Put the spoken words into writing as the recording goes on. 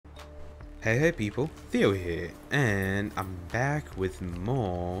Hey people, Theo here, and I'm back with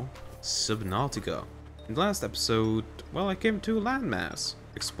more Subnautica. In the last episode, well, I came to a landmass,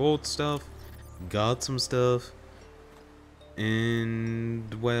 explored stuff, got some stuff,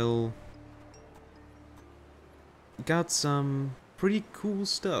 and, well, got some pretty cool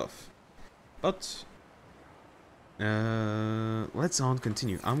stuff. But, let's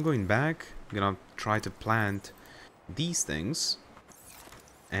continue. I'm going back, I'm gonna try to plant these things.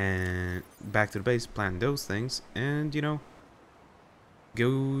 And back to the base, plant those things, and you know,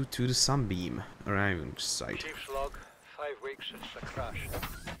 go to the sunbeam around site. Chief's log, 5 weeks since the crash.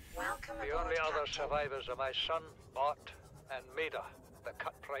 Welcome The aboard, only other Captain. survivors are my son, Bot, and Maida, the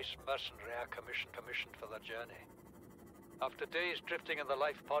cut-price mercenary I commissioned for the journey. After days drifting in the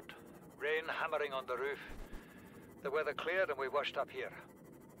life pod, rain hammering on the roof, the weather cleared and we washed up here.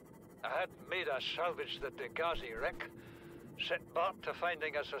 I had Maida salvage the Degazi wreck, set Bart to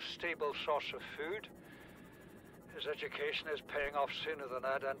finding us a stable source of food. His education is paying off sooner than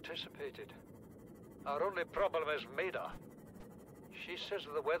I'd anticipated. Our only problem is Maida. She says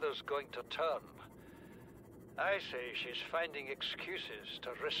the weather's going to turn. I say she's finding excuses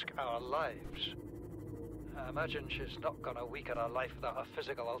to risk our lives. I imagine she's not gonna weaken her life without a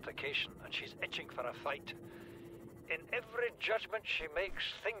physical altercation, and she's itching for a fight. In every judgment she makes,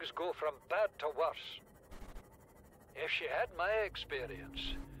 things go from bad to worse. If she had my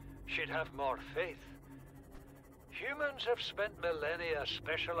experience, she'd have more faith. Humans have spent millennia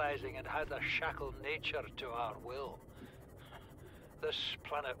specializing in how to shackle nature to our will. This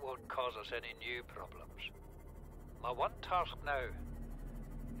planet won't cause us any new problems. My one task now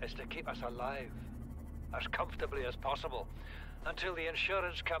is to keep us alive, as comfortably as possible, until the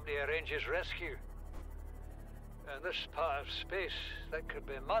insurance company arranges rescue. In this part of space, that could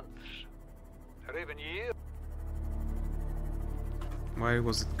be months, or even years. Why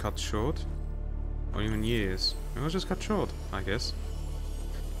was it cut short? Or even years? It was just cut short, I guess.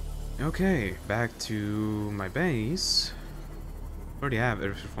 Okay, back to my base. Already have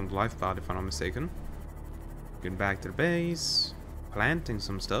everything from the life pod, if I'm not mistaken. Getting back to the base, planting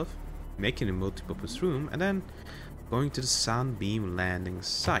some stuff, making a multi-purpose room, and then going to the sunbeam landing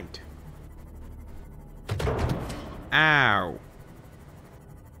site. Ow!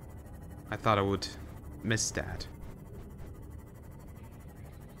 I thought I would miss that.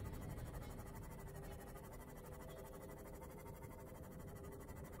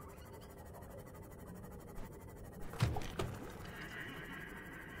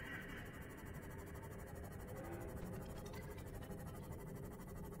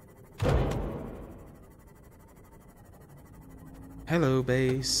 Hello,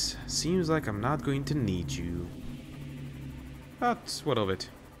 base. Seems like I'm not going to need you. But what of it?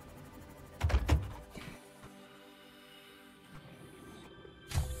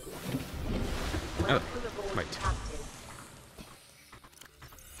 Oh, wait.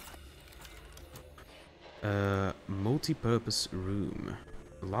 Multi-purpose room.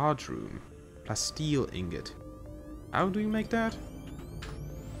 Large room. Plasteel ingot. How do you make that?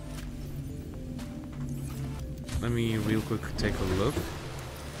 Let me real quick take a look,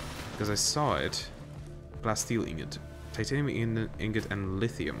 because I saw it. Plasteel ingot, titanium ingot, and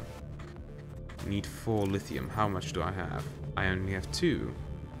lithium. Need 4 lithium. How much do I have? I only have 2,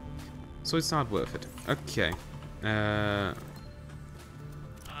 so it's not worth it. Okay. High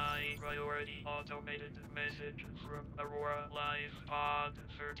priority automated message from Aurora Live Pod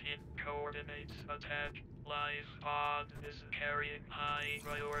 13 coordinates attack. Live Pod is carrying high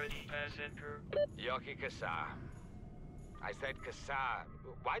priority passenger. Yoki Kasa. I said Kasa.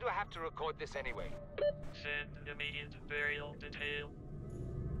 Why do I have to record this anyway? Send immediate burial detail.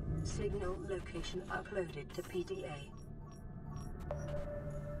 Signal location uploaded to PDA.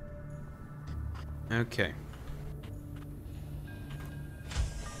 Okay.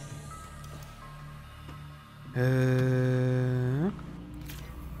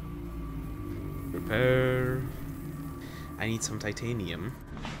 Prepare. I need some titanium.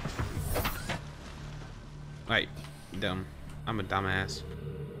 Right, dumb. I'm a dumbass.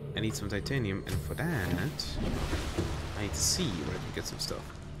 I need some titanium, and for that, I need to see where I can get some stuff.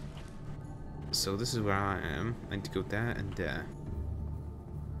 So this is where I am. I need to go there and there.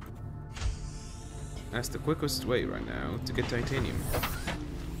 That's the quickest way right now to get titanium.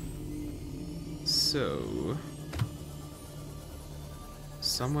 So,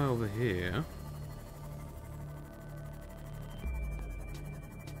 somewhere over here.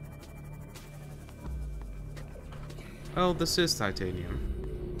 Well, this is titanium,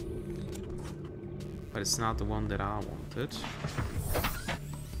 but it's not the one that I wanted.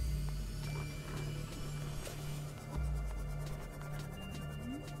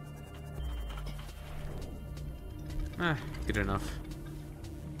 Good enough.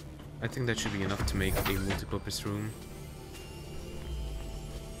 I think that should be enough to make a multi-purpose room.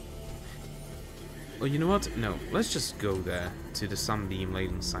 Oh, you know what? No, let's just go there to the Sunbeam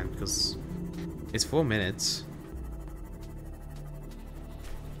laden site because it's 4 minutes,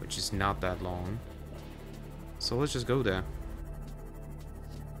 which is not that long. So let's just go there.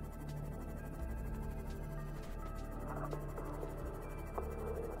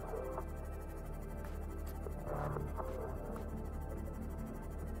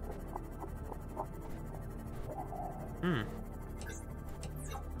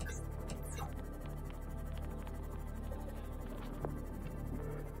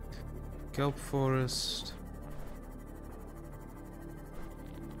 Kelp forest.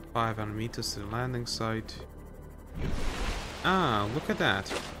 500 meters to the landing site. Ah, look at that.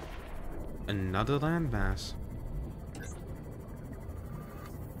 Another landmass.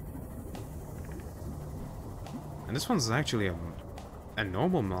 And this one's actually a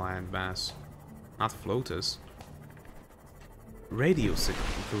normal landmass, not floaters. Radio signal,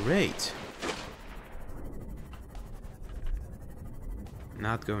 great.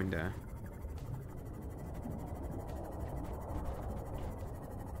 Not going there.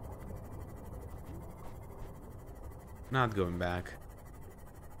 Not going back.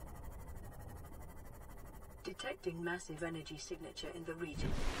 Detecting massive energy signature in the region.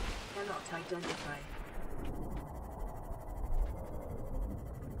 Cannot identify.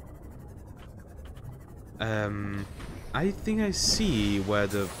 I think I see where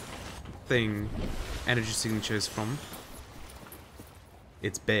the thing energy signature is from.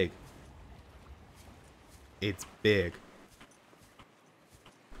 It's big. It's big.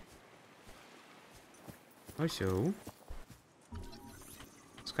 Also,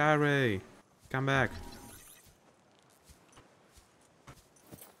 Skyray, come back.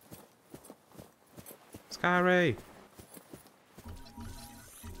 Skyray.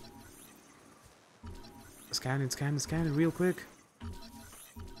 Scan it real quick.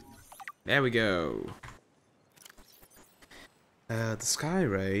 There we go. The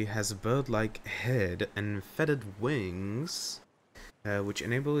Skyray has a bird-like head and feathered wings, which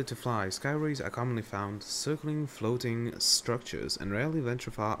enable it to fly. Skyrays are commonly found circling floating structures and rarely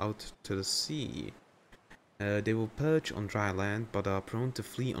venture far out to the sea. They will perch on dry land, but are prone to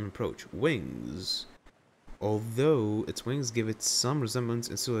flee on approach. Wings. Although its wings give it some resemblance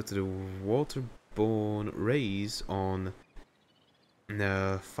in silhouette to the waterborne rays on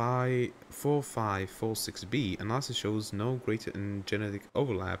 4546b, analysis shows no greater in genetic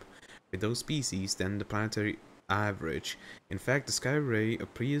overlap with those species than the planetary average. In fact, the Skyray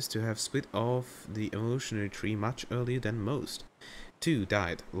appears to have split off the evolutionary tree much earlier than most. 2.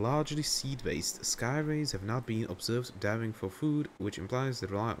 Diet. Largely seed-based, Skyrays have not been observed diving for food, which implies they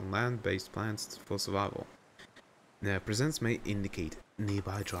rely on land-based plants for survival. Presence may indicate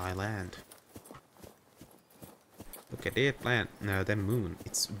nearby dry land. Look at that plant. Now that moon.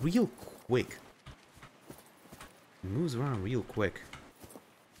 It's real quick. It moves around real quick.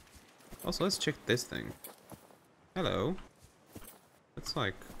 Also, let's check this thing. Hello. That's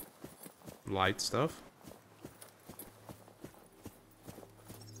like light stuff.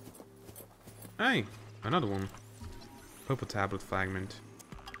 Hey, another one. Purple tablet fragment.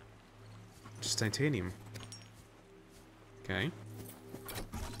 Just titanium. Okay.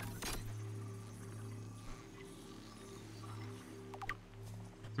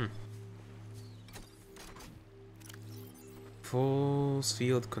 Force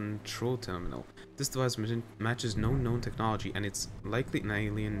field control terminal. This device matches no known technology and it's likely an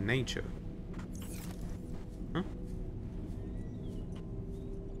alien nature. Huh?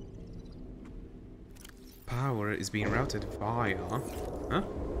 Power is being routed via... Huh?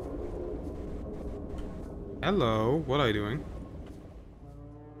 Hello, what are you doing?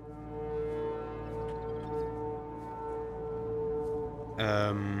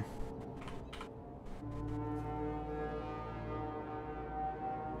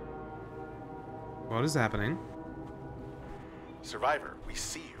 What is happening? Survivor, we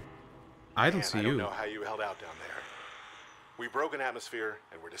see you. I don't see I you. don't know how you held out down there. We broke an atmosphere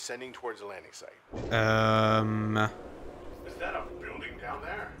and we're descending towards the landing site. Is that a building down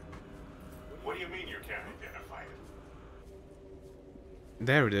there? What do you mean you can't identify it?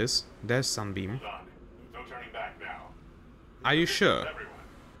 There it is. There's Sunbeam. Hold on. No turning back now. Are you sure? Everyone.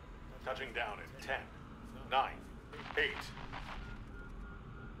 Touching down in 10, 9,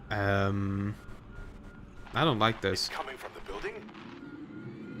 8. I don't like this. It's coming from the building?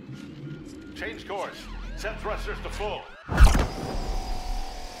 Change course. Set thrusters to full.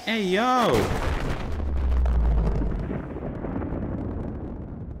 Hey, yo!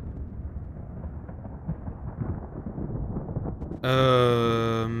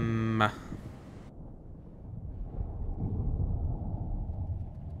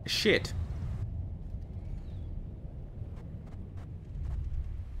 Shit.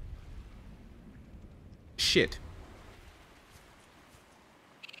 Shit.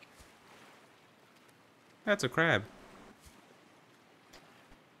 That's a crab.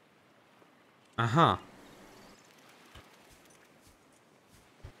 Uh-huh.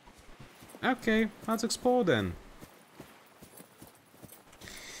 Okay, let's explore then.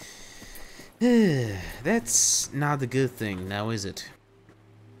 That's not a good thing, now is it?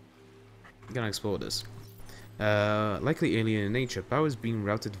 Gonna explore this. Likely alien in nature, power is being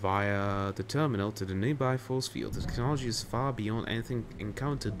routed via the terminal to the nearby force field. The technology is far beyond anything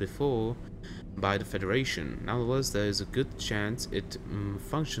encountered before by the Federation. Nonetheless, there is a good chance it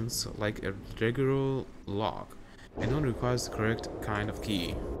functions like a regular lock, and only requires the correct kind of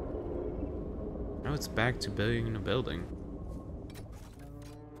key. Now it's back to building a building.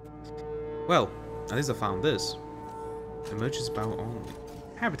 Well, at least I found this. Emergency power only.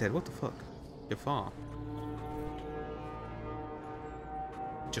 Habitat, what the fuck? Jafar.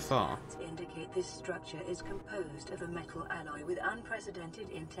 Jafar. Indicate this structure is composed of a metal alloy with unprecedented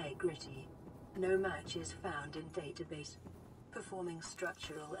integrity. No match is found in database. Performing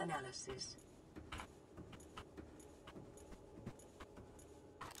structural analysis.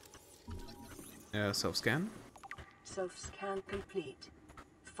 Self-scan. Self-scan complete.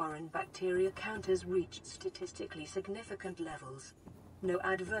 Foreign bacteria counters reached statistically significant levels. No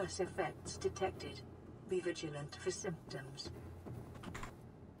adverse effects detected. Be vigilant for symptoms.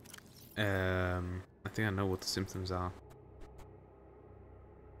 I think I know what the symptoms are.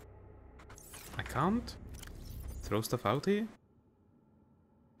 I can't throw stuff out here?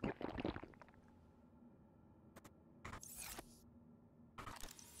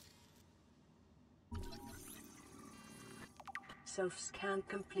 Self-scan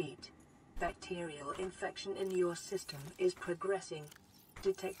complete. Bacterial infection in your system is progressing.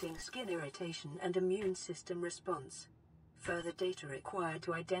 Detecting skin irritation and immune system response. Further data required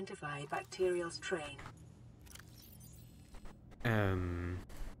to identify bacterial strain.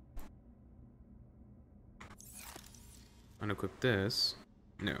 Unequip this.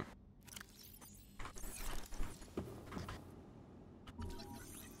 No.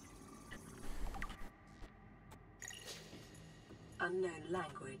 Unknown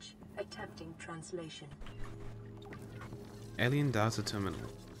language. Attempting translation. Alien data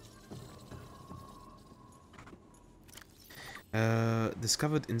terminal.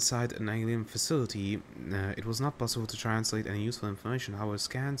 Discovered inside an alien facility, it was not possible to translate any useful information. However,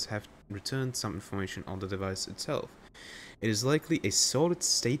 scans have returned some information on the device itself. It is likely a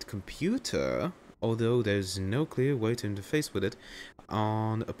solid-state computer, although there is no clear way to interface with it.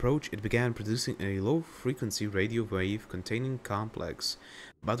 On approach, it began producing a low-frequency radio wave containing complex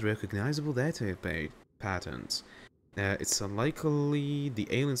but recognizable data patterns. It's unlikely the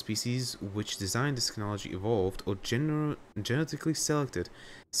alien species which designed this technology evolved or genetically selected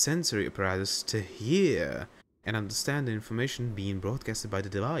sensory apparatus to hear and understand the information being broadcasted by the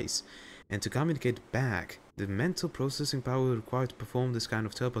device, and to communicate back. The mental processing power required to perform this kind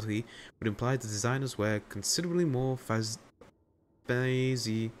of telepathy would imply the designers were considerably more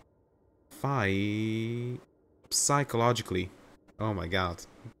psychologically, oh my god,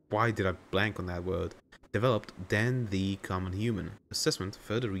 why did I blank on that word, developed than the common human. Assessment,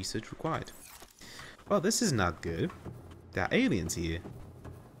 further research required. Well, this is not good. There are aliens here.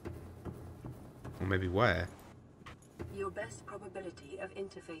 Or maybe where? Your best probability of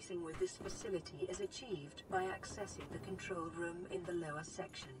interfacing with this facility is achieved by accessing the control room in the lower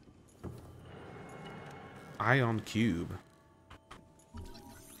section. Ion cube.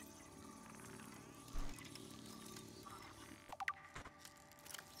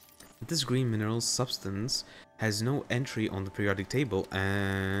 This green mineral substance has no entry on the periodic table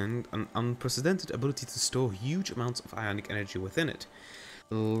and an unprecedented ability to store huge amounts of ionic energy within it,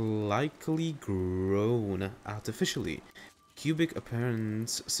 likely grown artificially. Cubic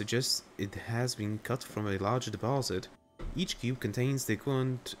appearance suggests it has been cut from a larger deposit. Each cube contains the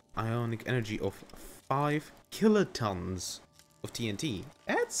equivalent ionic energy of 5 kilotons of TNT.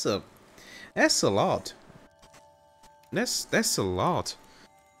 That's a lot. That's a lot.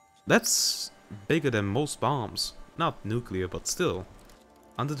 That's bigger than most bombs. Not nuclear, but still.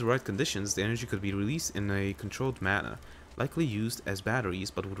 Under the right conditions, the energy could be released in a controlled manner, likely used as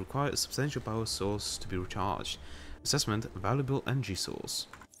batteries, but would require a substantial power source to be recharged. Assessment, valuable energy source.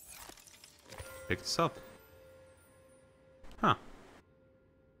 Pick this up. Huh.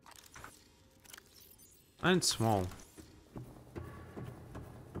 And small.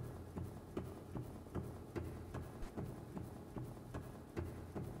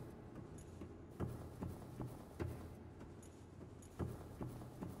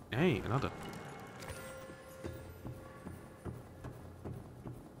 Hey, another.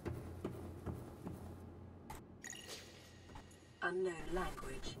 Unknown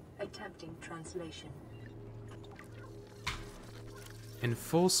language. Attempting translation.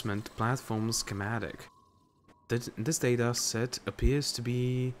 Enforcement platform schematic. This data set appears to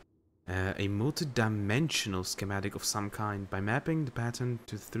be a multi-dimensional schematic of some kind. By mapping the pattern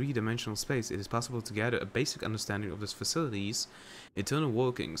to three-dimensional space, it is possible to gather a basic understanding of this facility's internal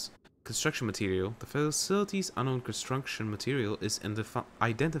workings. Construction material. The facility's unknown construction material is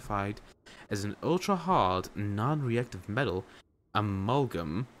identified as an ultra-hard, non-reactive metal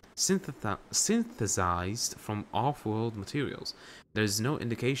amalgam synthesized from off-world materials. There is no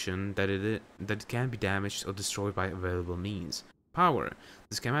indication that it can be damaged or destroyed by available means. Power.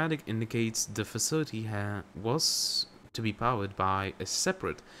 The schematic indicates the facility was to be powered by a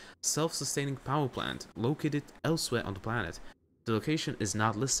separate, self-sustaining power plant located elsewhere on the planet. The location is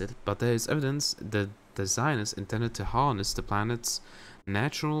not listed, but there is evidence that the designers intended to harness the planet's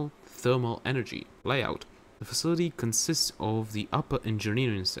natural thermal energy. Layout. The facility consists of the upper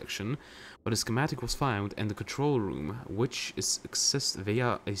engineering section, where the schematic was found, and the control room, which is accessed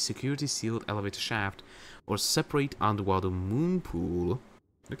via a security-sealed elevator shaft or separate underwater moon pool.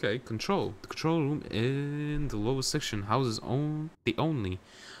 Okay, control. The control room in the lower section houses the only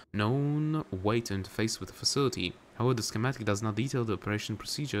known way to interface with the facility. However, the schematic does not detail the operation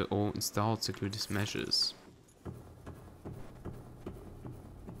procedure or installed security measures.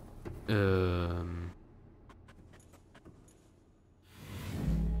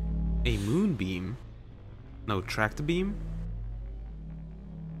 A moonbeam? No, tractor beam?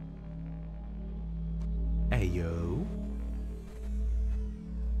 Ayo.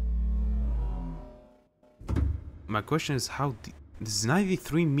 My question is how this is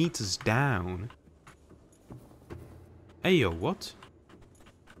 93 meters down. Ayo, what?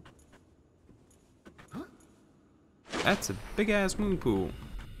 That's a big ass moon pool.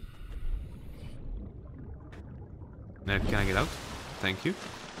 Now, can I get out? Thank you.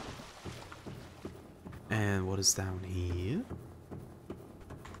 And what is down here?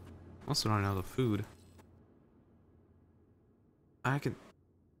 Also running out of food. I can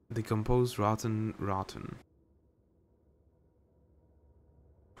decompose rotten.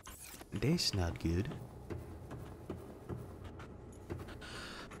 That's not good.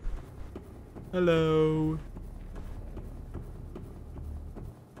 Hello.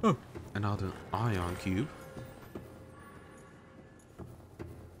 Oh, another ion cube.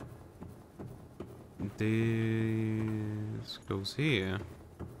 This goes here.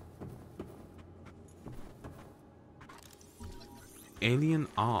 Alien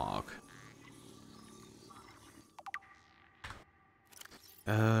Arc.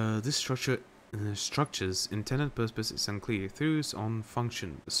 This structure's intended purpose is unclear. Theories on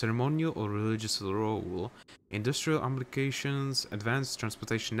function, ceremonial or religious role, industrial applications, advanced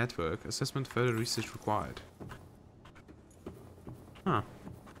transportation network, assessment, further research required. Huh.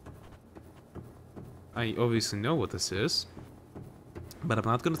 I obviously know what this is, but I'm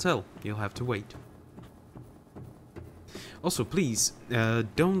not gonna tell. You'll have to wait. Also, please,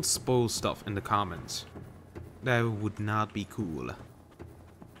 don't spoil stuff in the comments. That would not be cool.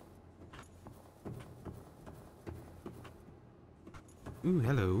 Ooh,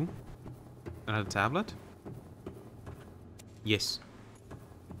 hello. Another tablet? Yes.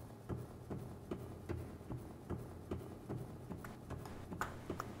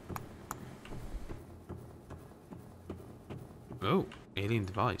 Oh, alien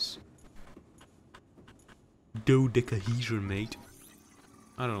device. Dodecahedron, mate.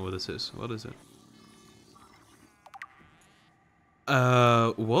 I don't know what this is. What is it?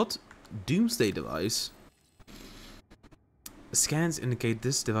 What? Doomsday device? Scans indicate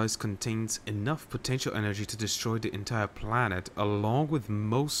this device contains enough potential energy to destroy the entire planet, along with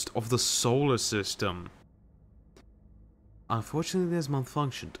most of the solar system. Unfortunately, it has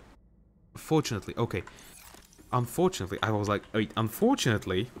malfunctioned. Fortunately, okay. Unfortunately, I was like, wait,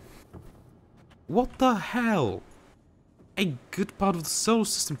 unfortunately? What the hell? A good part of the solar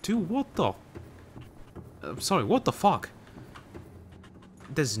system too? What the? I'm sorry, what the fuck?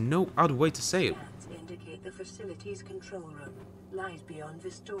 There's no other way to say it. Scans indicate the facility's control room lies beyond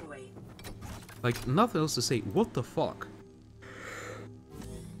this doorway. Like, nothing else to say. What the fuck?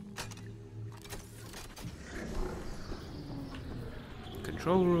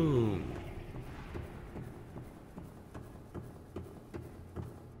 Control room.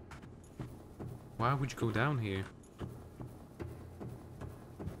 Why would you go down here?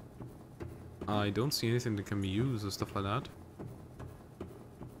 I don't see anything that can be used or stuff like that.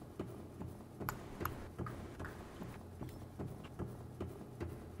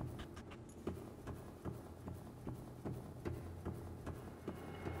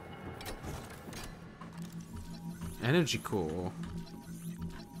 Energy core.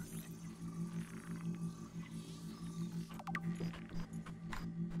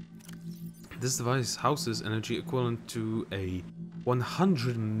 This device houses energy equivalent to a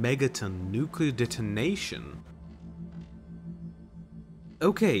 100 megaton nuclear detonation.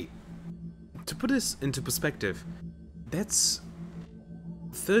 Okay, to put this into perspective, that's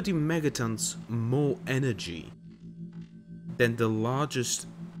 30 megatons more energy than the largest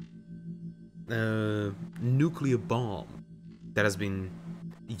nuclear bomb that has been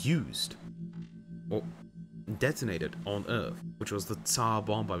used or detonated on Earth, which was the Tsar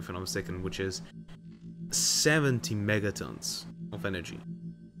bomb, if I'm not mistaken, which is 70 megatons of energy.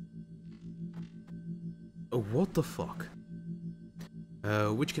 What the fuck?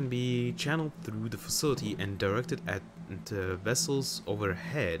 Which can be channeled through the facility and directed at vessels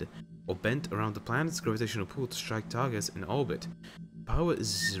overhead or bent around the planet's gravitational pull to strike targets in orbit. Power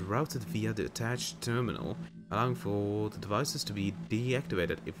is routed via the attached terminal, allowing for the devices to be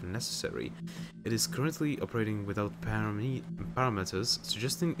deactivated if necessary. It is currently operating without parameters,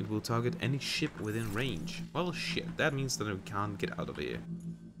 suggesting it will target any ship within range. Well, shit, that means that we can't get out of here.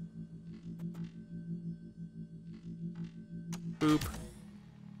 Boop.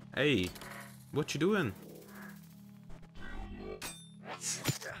 Hey, what you doing?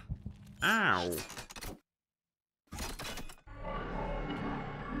 Ow!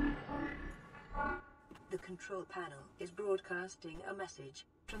 The control panel is broadcasting a message.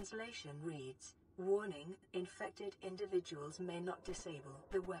 Translation reads, "Warning, infected individuals may not disable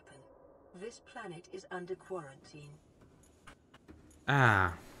the weapon. This planet is under quarantine."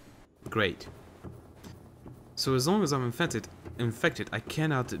 Ah, great. So as long as I'm infected, I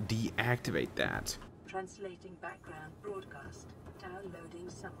cannot deactivate that. Translating background broadcast. Downloading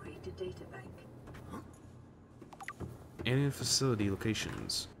summary to databank. Alien facility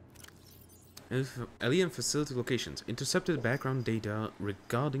locations. Alien facility locations. Intercepted background data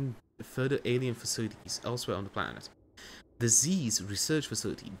regarding further alien facilities elsewhere on the planet. Disease research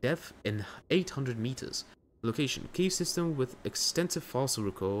facility. Depth in 800 meters. Location. Cave system with extensive fossil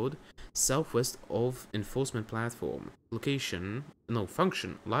record. Southwest of enforcement platform. Location. No,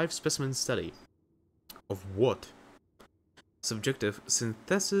 function. Live specimen study. Of what? Subjective.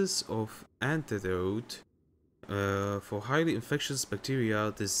 Synthesis of antidote for highly infectious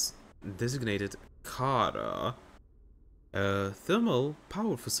bacteria designated CARA. Thermal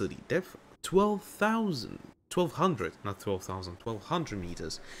power facility. Depth 1200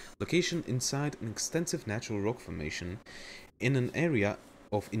 meters. Location inside an extensive natural rock formation in an area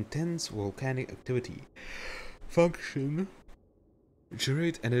of intense volcanic activity. Function.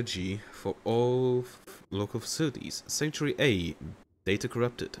 Generate energy for all local facilities. Sanctuary A, data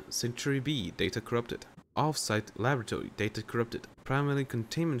corrupted. Sanctuary B, data corrupted. Off-site laboratory, data corrupted. Primary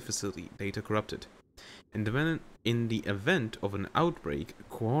containment facility, data corrupted. In the event of an outbreak,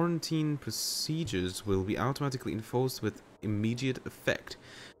 quarantine procedures will be automatically enforced with immediate effect.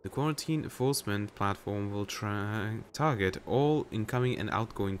 The quarantine enforcement platform will target all incoming and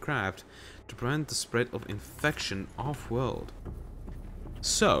outgoing craft to prevent the spread of infection off-world.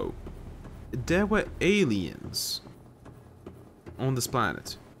 So, there were aliens on this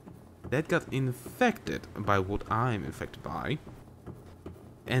planet that got infected by what I'm infected by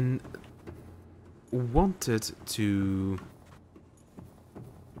and wanted to...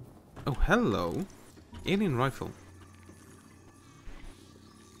 Oh, hello. Alien rifle.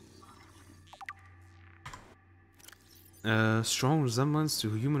 Strong resemblance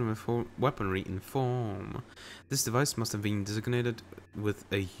to human weaponry in form. This device must have been designated with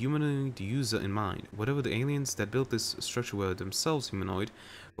a humanoid user in mind. Whether the aliens that built this structure were themselves humanoid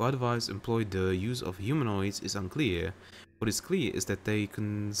or otherwise employed the use of humanoids is unclear. What is clear is that they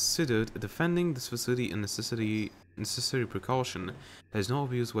considered defending this facility a necessary precaution. There is no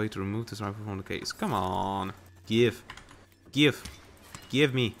obvious way to remove this rifle from the case. Come on. Give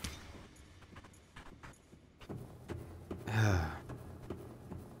me.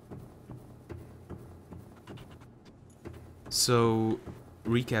 So,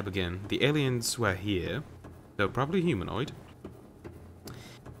 recap again. The aliens were here. They're probably humanoid.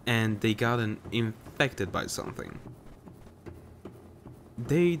 And they got infected by something.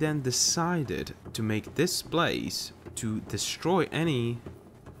 They then decided to make this place to destroy any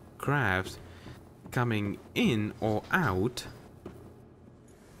craft coming in or out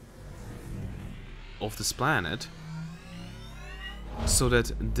of this planet, so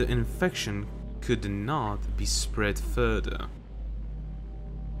that the infection could not be spread further.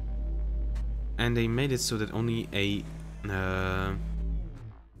 And they made it so that only a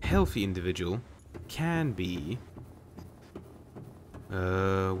healthy individual can be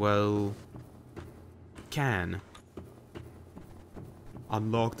can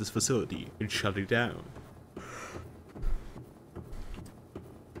unlock this facility and shut it down.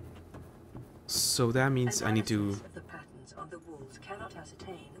 So that means I need to... Analysis of the patterns on the walls cannot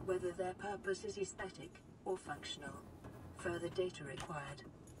ascertain whether their purpose is aesthetic or functional. Further data required.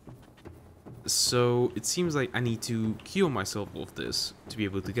 So it seems like I need to cure myself of this to be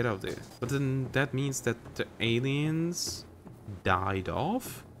able to get out there. But then that means that the aliens died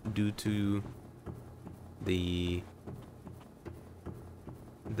off due to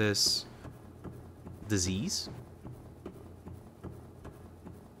this disease.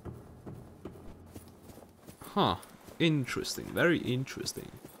 Huh. Interesting. Very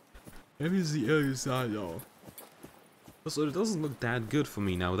interesting. Maybe it's the aliens died off. So it doesn't look that good for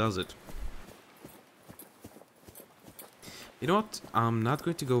me now, does it? You know what? I'm not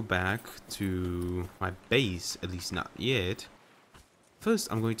going to go back to my base, at least not yet. First,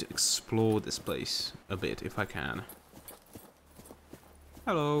 I'm going to explore this place a bit, if I can.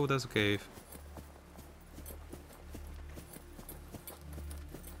 Hello, there's a cave.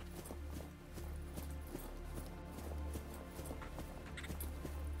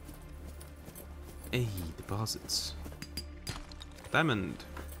 Hey, deposits. Diamond.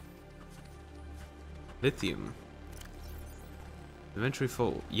 Lithium. Inventory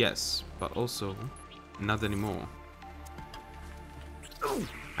full, yes, but also not anymore.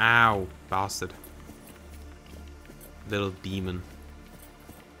 Ow, bastard. Little demon.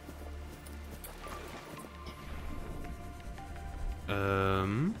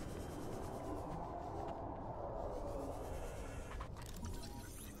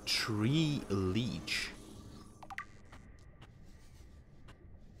 Tree leech.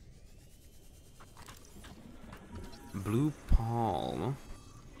 Blue palm.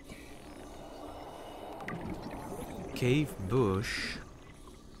 Cave bush.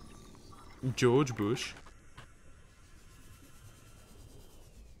 George Bush.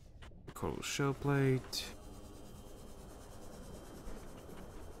 Coral shell plate.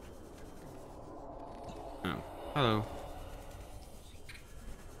 Oh, hello.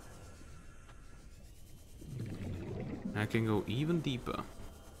 I can go even deeper.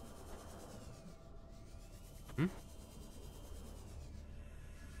 Hmm?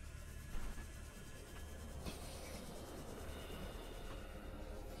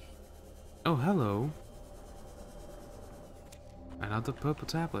 Oh, hello. Another purple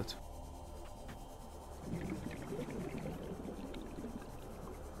tablet.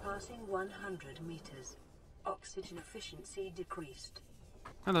 Passing 100 meters. Oxygen efficiency decreased.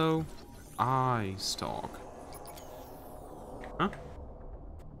 Hello. Eye stalk. Huh?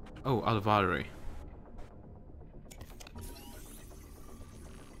 Oh, Alvari.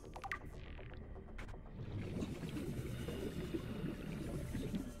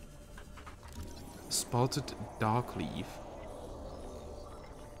 Spotted dark leaf.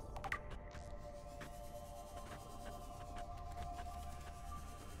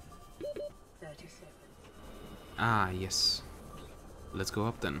 Ah, yes. Let's go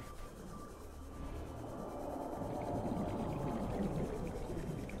up then.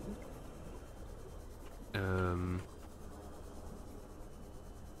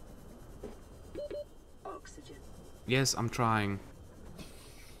 Oxygen. Yes, I'm trying.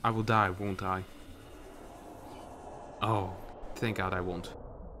 I will die, won't I? Oh, thank God I won't.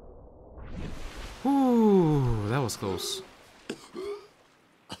 Ooh, that was close.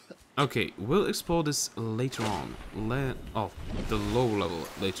 Okay, we'll explore this later on. The low level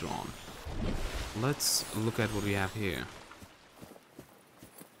later on. Let's look at what we have here.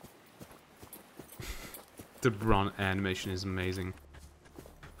 The run animation is amazing.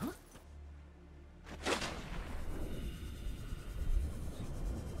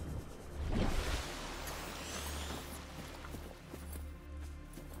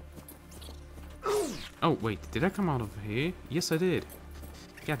 Oh, wait, did I come out of here? Yes, I did.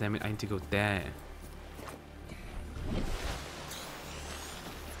 God damn it, I need to go there.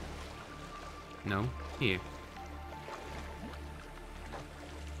 No, here.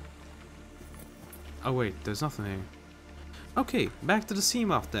 Oh wait, there's nothing here. Okay, back to the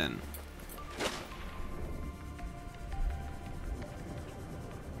Seamoth then.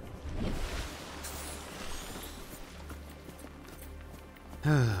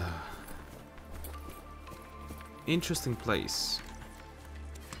 Interesting place.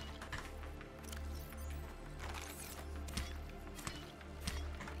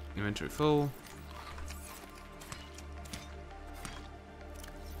 Inventory full.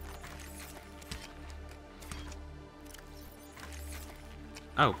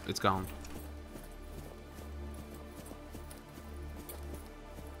 Oh, it's gone.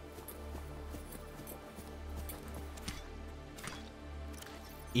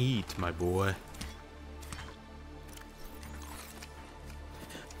 Eat, my boy.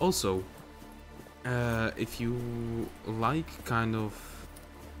 Also, if you like kind of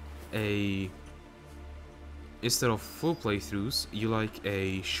a... instead of full playthroughs, you like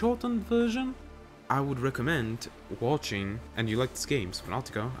a shortened version, I would recommend watching, and you like this game,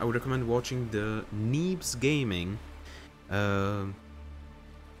 Subnautica, I would recommend watching the Neebs Gaming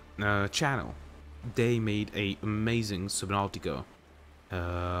channel. They made a amazing Subnautica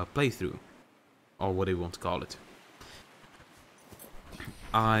playthrough, or what do you want to call it.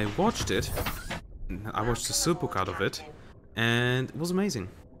 I watched it, I watched the Subbook out of it, and it was amazing.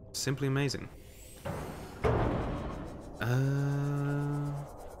 Simply amazing.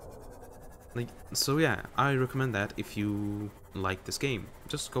 So yeah, I recommend that if you like this game.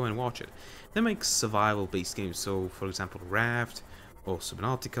 Just go and watch it. They make survival-based games, so for example Raft, or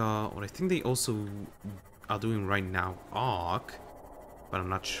Subnautica, or I think they also are doing right now Ark, but I'm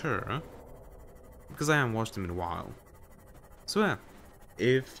not sure, because I haven't watched them in a while. So yeah,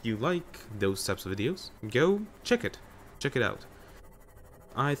 if you like those types of videos, go check it out.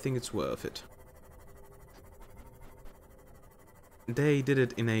 I think it's worth it. They did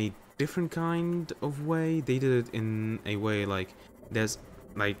it in a different kind of way. They did it in a way like there's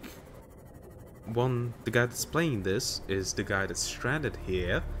like the guy that's playing this is the guy that's stranded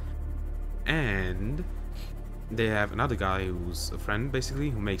here, and they have another guy who's a friend basically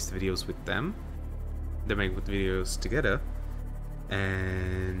who makes the videos with them. They make the videos together,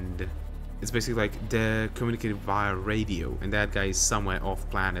 and it's basically like they're communicating via radio, and that guy is somewhere off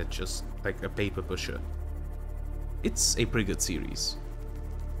planet, just like a paper pusher. It's a pretty good series.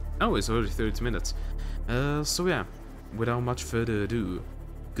 Oh, it's already 30 minutes. So yeah, without much further ado,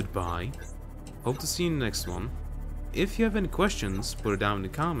 goodbye. Hope to see you in the next one. If you have any questions, put it down in the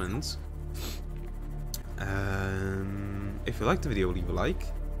comments. If you liked the video, leave a like.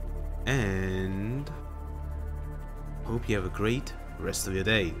 And hope you have a great rest of your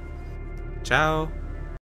day. Ciao!